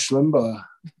honor Rush Limbaugh.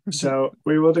 So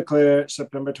we will declare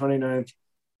September 29th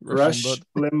Rush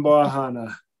Limbaugh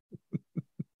Hana,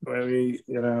 where we,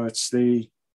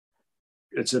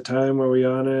 it's a time where we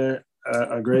honor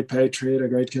a great patriot, a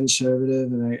great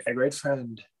conservative, and a great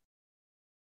friend.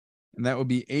 And that will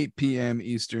be 8 p.m.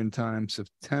 Eastern time,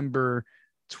 September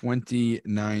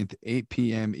 29th, 8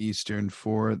 p.m. Eastern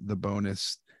for the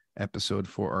bonus episode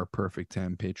for our Perfect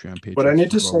 10 Patreon. What I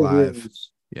need to say live. Here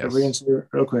is, yes. If we can say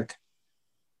real quick,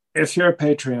 if you're a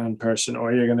Patreon person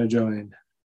or you're going to join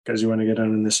because you want to get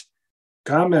on in this,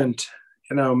 comment,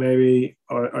 maybe,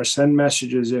 or send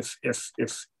messages if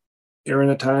you're in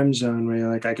a time zone where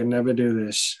you're like, I can never do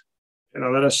this,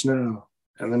 let us know.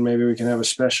 And then maybe we can have a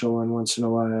special one once in a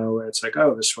while where it's like,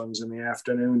 oh, this one's in the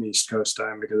afternoon East Coast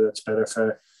time because that's better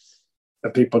for the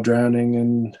people drowning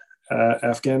in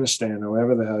Afghanistan or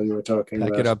wherever the hell you were talking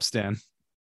about. Pack it up, Stan.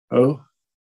 Oh?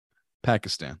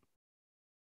 Pakistan.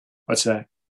 What's that?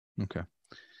 Okay.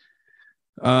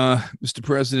 Mr.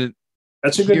 President.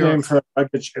 That's a good name for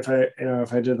luggage. If I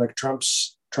did like Trump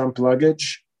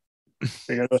luggage,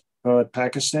 we got to call it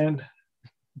Pakistan.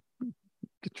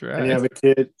 And you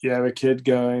have a kid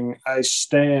going, I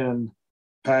stand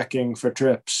packing for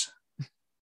trips.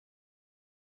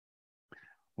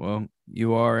 Well,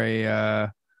 you are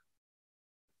a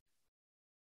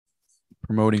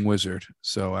promoting wizard,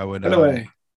 so I would. By the way,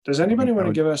 does anybody want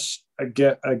to give us a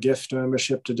gift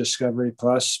membership to Discovery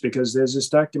Plus? Because there's this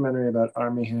documentary about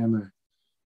Armie Hammer,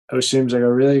 who seems like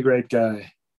a really great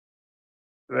guy,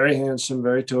 very handsome,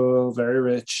 very tall, very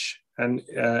rich, and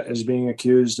is being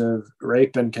accused of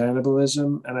rape and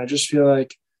cannibalism. And I just feel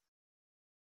like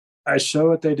I saw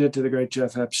what they did to the great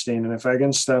Jeff Epstein, and if I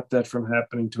can stop that from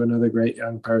happening to another great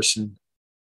young person,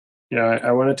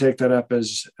 I want to take that up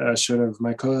as sort of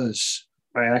my cause,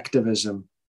 my activism.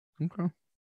 Okay.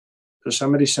 So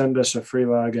somebody send us a free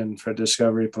login for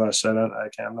Discovery Plus. I'm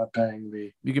not paying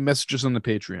the. You can message us on the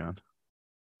Patreon.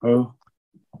 Oh,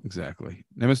 exactly.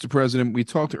 Now, Mr. President, we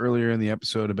talked earlier in the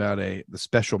episode about the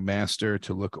special master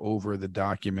to look over the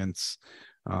documents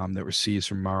that were seized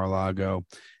from Mar-a-Lago.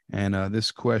 And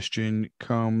this question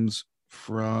comes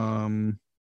from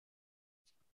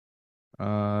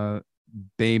at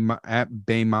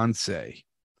Baymonse.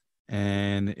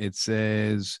 And it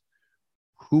says,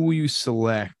 who will you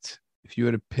select if you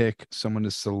had to pick someone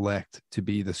to select to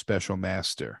be the special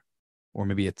master? Or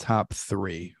maybe a top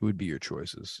 3, who would be your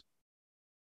choices?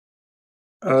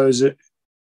 Is it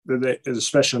a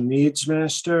special needs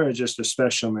master or just a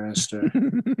special master?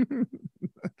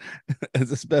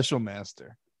 As a special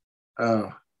master.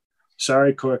 Oh,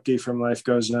 sorry, Corky from Life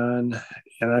Goes On.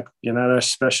 You're not our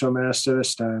special master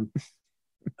this time.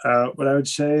 What I would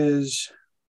say is,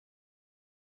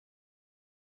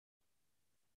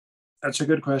 that's a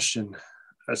good question.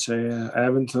 I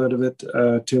haven't thought of it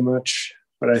too much,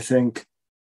 but I think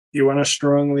you want a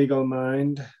strong legal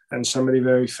mind and somebody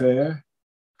very fair.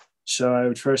 So I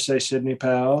would first say Sidney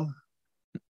Powell.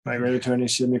 My great attorney,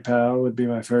 Sidney Powell, would be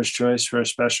my first choice for a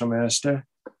special master.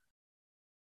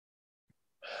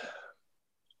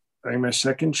 I think my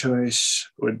second choice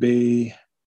would be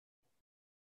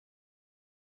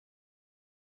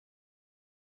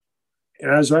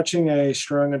I was watching a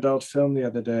strong adult film the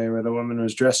other day where the woman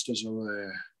was dressed as a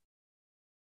lawyer.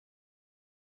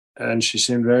 And she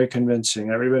seemed very convincing.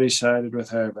 Everybody sided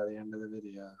with her by the end of the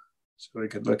video. So we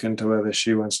could look into whether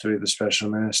she wants to be the special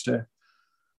master.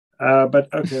 But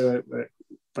I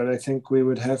think we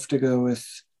would have to go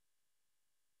with,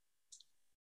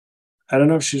 I don't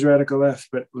know if she's radical left,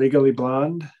 but Legally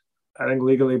Blonde. I think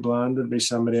Legally Blonde would be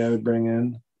somebody I would bring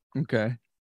in. Okay.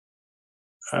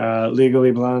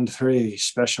 Legally Blonde 3,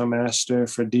 special master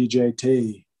for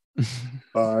DJT.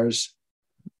 bars.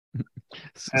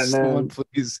 And Someone, then,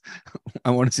 please,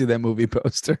 I want to see that movie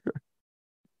poster.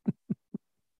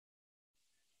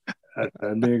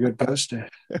 that'd be a good poster.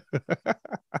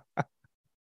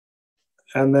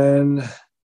 And then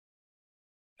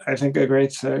I think a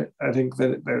great third, I think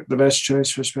that the best choice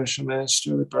for special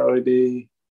master would probably be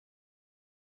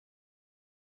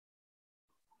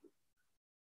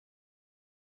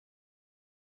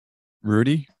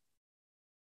Rudy?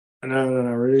 no.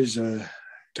 Rudy's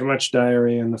too much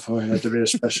diarrhea in the forehead to be a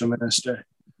special master.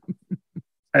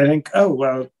 I think, oh,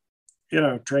 well,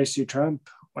 Tracy Trump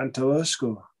went to law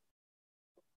school.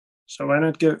 So why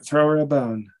not throw her a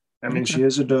bone? I mean, Okay. she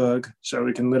is a dog, so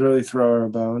we can literally throw her a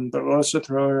bone, but we'll also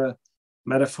throw her a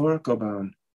metaphorical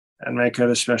bone and make her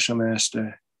the special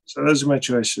master. So those are my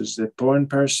choices. The porn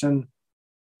person,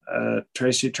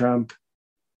 Tracy Trump,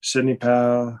 Sidney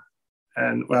Powell,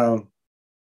 and, well,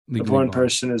 the Legally porn Blonde.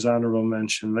 person is honorable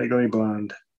mention, Legally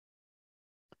Blonde.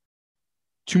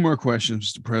 Two more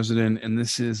questions, Mr. President, and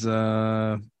this is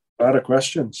A lot of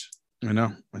questions. I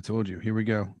know, I told you. Here we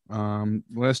go.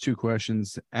 Last two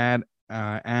questions. Add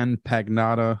Ann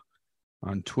Pagnotta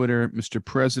on Twitter. Mr.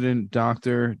 President,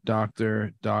 Doctor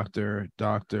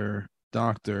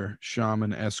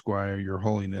Shaman Esquire, Your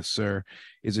Holiness, sir.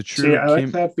 Is it true? See, I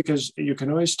like that because you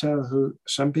can always tell who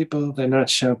some people, they're not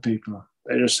show people.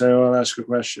 They just say, oh, I'll ask a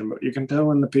question. But you can tell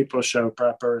when the people show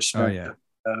proper respect. Oh, yeah.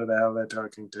 Who the hell they're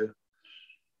talking to.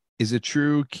 Is it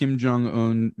true Kim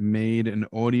Jong-un made an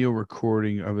audio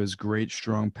recording of his great,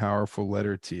 strong, powerful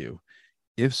letter to you?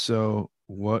 If so,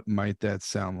 what might that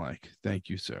sound like? Thank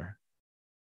you, sir.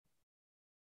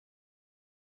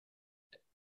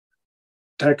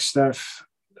 Tech stuff.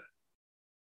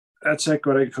 That's like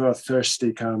what I call a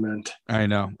thirsty comment. I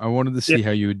know. I wanted to see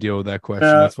how you would deal with that question.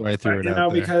 That's why I threw it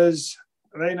out there. Because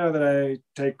they know that I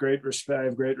take great respect. I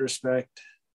have great respect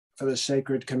for the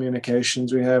sacred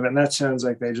communications we have. And that sounds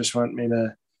like they just want me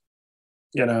to,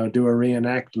 do a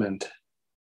reenactment.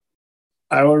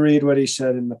 I will read what he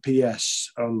said in the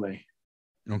PS only.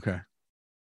 Okay.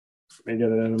 Let me get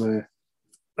it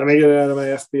out of my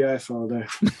FBI folder.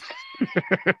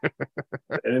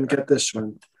 I didn't get this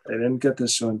one.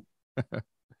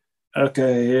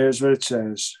 Okay, here's what it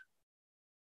says.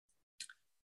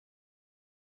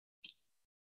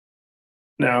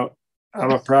 Now,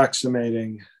 I'm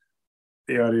approximating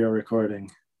the audio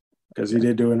recording because he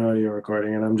did do an audio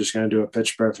recording, and I'm just going to do a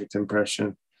pitch perfect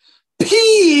impression.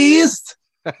 Peace!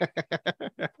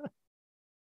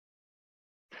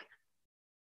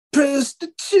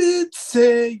 Prostitutes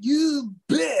say you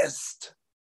best.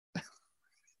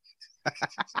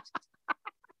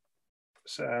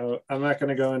 So I'm not going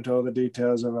to go into all the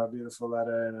details of our beautiful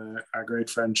letter and our great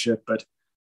friendship, but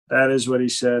that is what he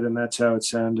said, and that's how it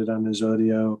sounded on his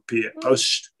audio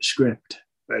postscript,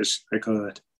 as they call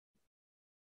it.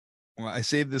 Well, I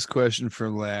saved this question for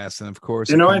last, and of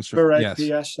course, I never write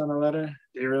PS on a letter.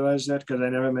 Do you realize that? Because I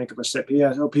never make a mistake.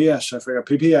 PS. Oh, PS. I forgot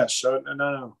PPS. So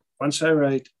no. Once I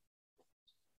write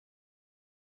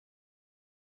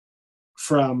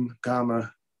from,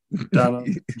 comma, Donald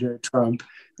J. Trump,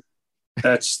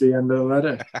 that's the end of the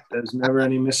letter. There's never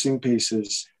any missing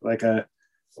pieces, like a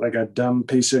dumb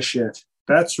piece of shit.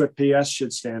 That's what PS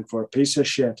should stand for, piece of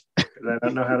shit. Because I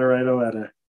don't know how to write a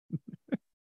letter.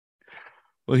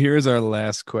 Well, here's our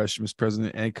last question, Mr.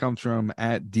 President, and it comes from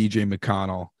at DJ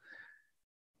McConnell.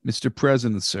 Mr.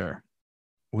 President, sir,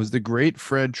 was the great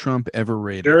Fred Trump ever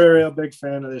rated? You're a real big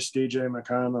fan of this DJ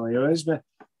McConnell. He always been.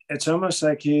 It's almost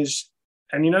like he's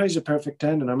a perfect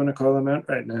 10, and I'm going to call him out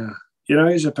right now.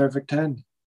 He's a perfect 10.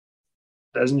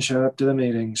 Doesn't show up to the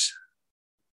meetings.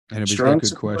 And he's got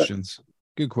good questions.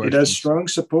 Good questions. He does strong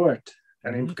support,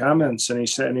 and he comments, and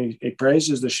he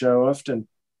praises the show often.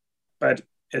 But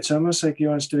it's almost like he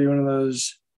wants to be one of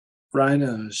those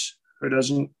rhinos who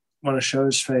doesn't want to show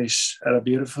his face at a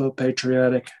beautiful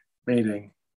patriotic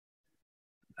meeting.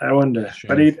 I wonder.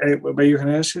 But you can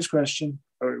ask his question.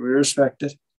 We respect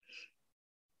it.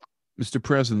 Mr.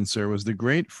 President, sir, was the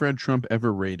great Fred Trump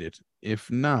ever rated? If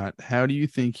not, how do you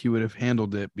think he would have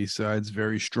handled it, besides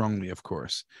very strongly, of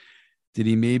course? Did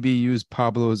he maybe use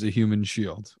Pablo as a human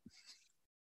shield?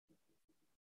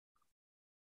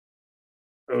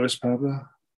 Who was Pablo?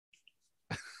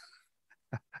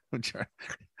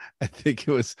 I think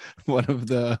it was one of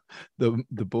the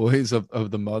boys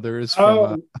of the mothers.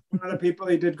 One of the people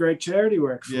he did great charity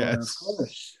work for, yes. Of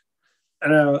course. I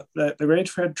know the great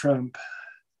Fred Trump.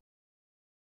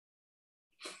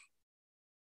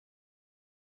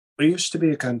 We used to be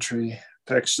a country,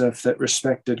 stuff, that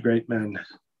respected great men.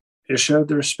 He showed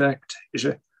the respect.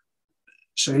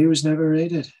 So he was never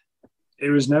rated. He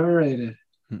was never rated.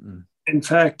 Mm-mm. In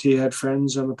fact, he had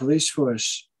friends on the police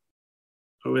force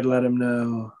who would let him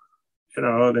know,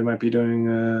 they might be doing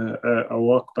a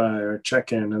walk by or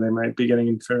check in, or they might be getting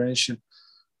information.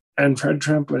 And Fred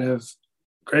Trump would have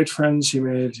great friends he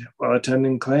made while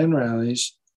attending Klan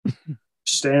rallies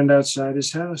stand outside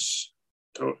his house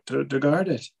to guard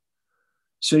it.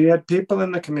 So you had people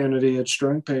in the community, had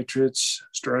strong patriots,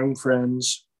 strong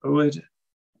friends who would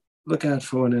look out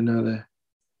for one another.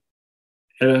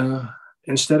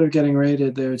 Instead of getting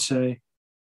raided, they would say,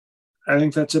 I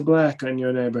think that's a black in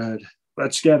your neighborhood.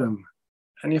 Let's get him.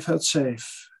 And you felt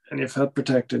safe, and you felt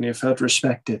protected, and you felt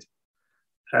respected.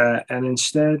 And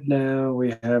instead, now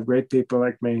we have great people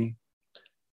like me,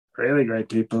 really great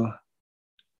people.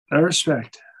 No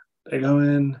respect. They go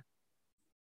in,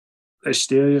 they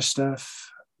steal your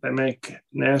stuff, they make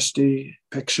nasty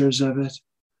pictures of it,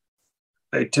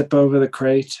 they tip over the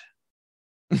crate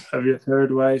of your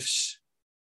third wife's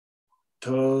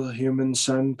tall human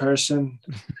son person.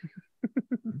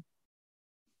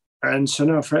 And so,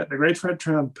 no, the great Fred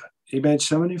Trump, he made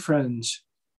so many friends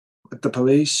with the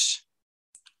police,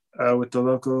 with the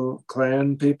local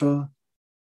Klan people,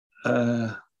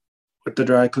 with the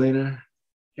dry cleaner,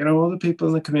 all the people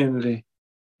in the community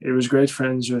he was great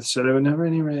friends with. So there were never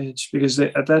any raids because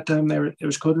at that time it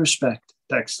was called respect,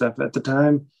 tech stuff. At the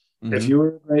time, if you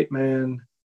were a great man,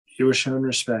 you were shown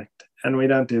respect. And we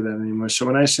don't do that anymore. So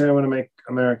when I say I want to make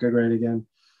America great again,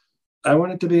 I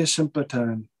want it to be a simpler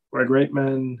time where great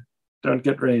men don't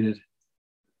get raided.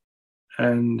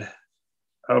 And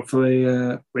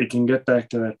hopefully we can get back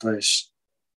to that place.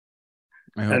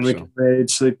 And we can raid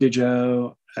Sleepy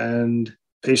Joe and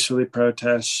peacefully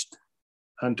protest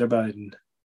Hunter Biden.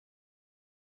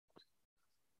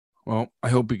 Well, I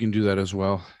hope we can do that as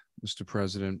well, Mr.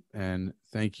 President. And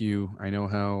thank you. I know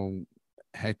how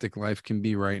hectic life can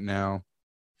be right now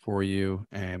for you,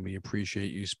 and we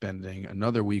appreciate you spending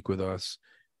another week with us,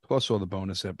 plus all the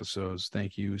bonus episodes.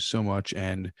 Thank you so much.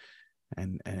 And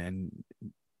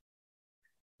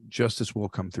justice will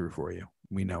come through for you.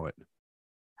 We know it.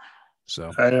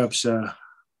 So I hope so.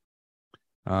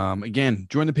 Again,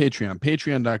 join the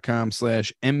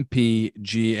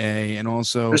patreon.com/MPGA, and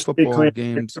also football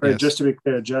games. Yes. Just to be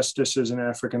clear, Justice is an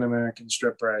African-American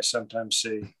stripper I sometimes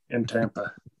see in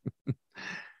Tampa.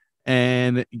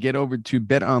 And get over to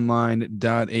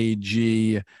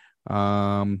betonline.ag.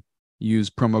 Use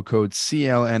promo code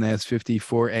CLNS50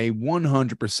 for a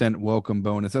 100% welcome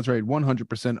bonus. That's right,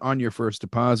 100% on your first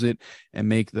deposit, and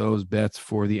make those bets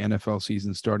for the NFL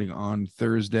season starting on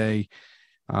Thursday.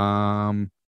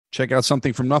 Check out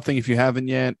Something from Nothing if you haven't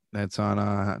yet. It's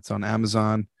on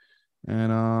Amazon.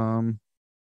 And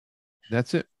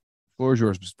that's it. Floor is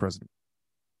yours, Mr. President.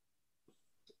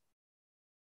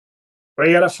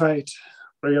 We gotta fight.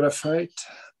 We gotta fight,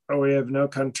 or we have no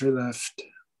country left.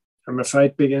 And the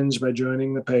fight begins by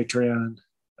joining the Patreon.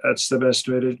 That's the best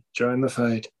way to join the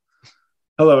fight.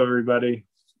 Hello, everybody.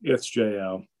 It's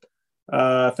JL.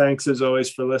 Thanks as always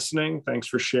for listening. Thanks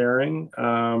for sharing.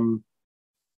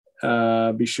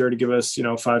 Be sure to give us,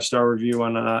 5-star review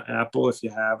on Apple if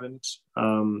you haven't.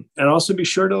 And also be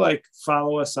sure to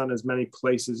follow us on as many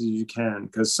places as you can,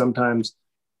 because sometimes,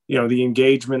 the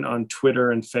engagement on Twitter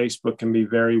and Facebook can be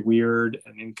very weird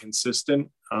and inconsistent.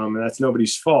 And that's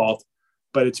nobody's fault,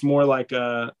 but it's more like,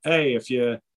 hey, if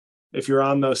you're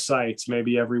on those sites,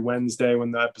 maybe every Wednesday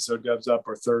when the episode goes up,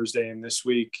 or Thursday in this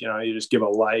week, you just give a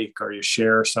like, or you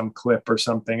share some clip or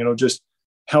something. It'll just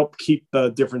help keep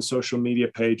the different social media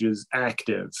pages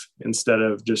active instead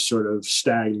of just sort of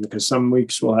stagnant, because some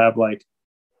weeks we'll have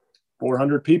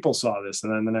 400 people saw this,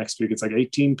 and then the next week it's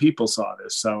 18 people saw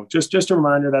this. So just a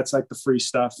reminder, that's the free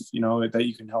stuff, that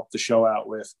you can help the show out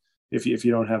with if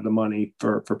you don't have the money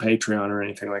for Patreon or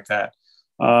anything like that.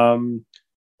 I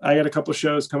got a couple of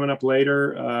shows coming up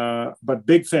later, but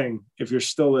big thing, if you're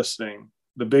still listening,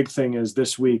 the big thing is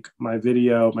this week, my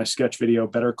sketch video,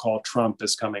 Better Call Trump,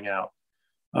 is coming out.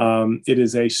 It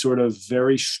is a sort of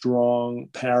very strong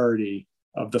parody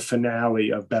of the finale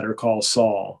of Better Call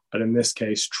Saul. But in this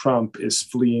case, Trump is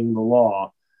fleeing the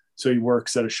law. So he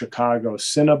works at a Chicago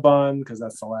Cinnabon, because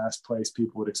that's the last place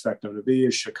people would expect him to be,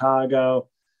 is Chicago.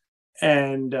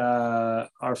 And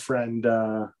our friend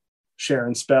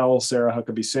Sharon Spell, Sarah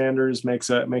Huckabee Sanders, makes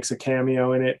a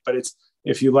cameo in it. But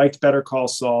if you liked Better Call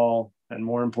Saul, and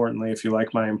more importantly, if you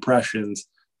like my impressions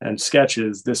and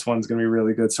sketches, this one's going to be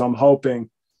really good. So I'm hoping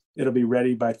it'll be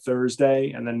ready by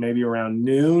Thursday, and then maybe around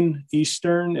noon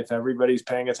Eastern, if everybody's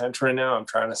paying attention right now. I'm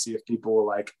trying to see if people will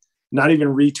not even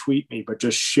retweet me, but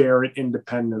just share it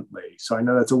independently. So I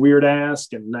know that's a weird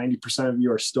ask, and 90% of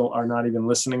you are not even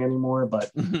listening anymore, but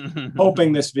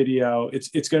hoping this video,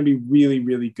 it's going to be really,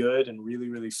 really good and really,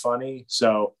 really funny.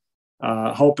 So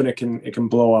hoping it can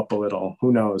blow up a little.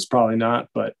 Who knows? Probably not,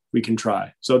 but we can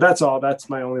try. So that's all. That's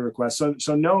my only request.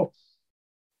 So no,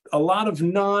 a lot of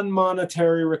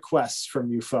non-monetary requests from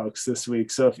you folks this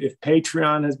week. So if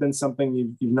Patreon has been something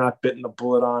you've not bitten the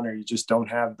bullet on, or you just don't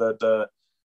have the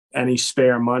any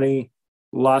spare money,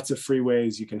 lots of free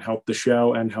ways you can help the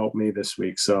show and help me this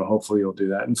week. So hopefully you'll do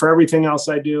that. And for everything else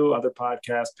I do, other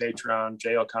podcasts, Patreon,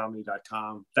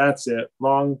 jlcomedy.com. That's it.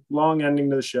 Long ending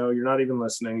to the show. You're not even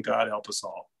listening. God help us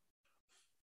all.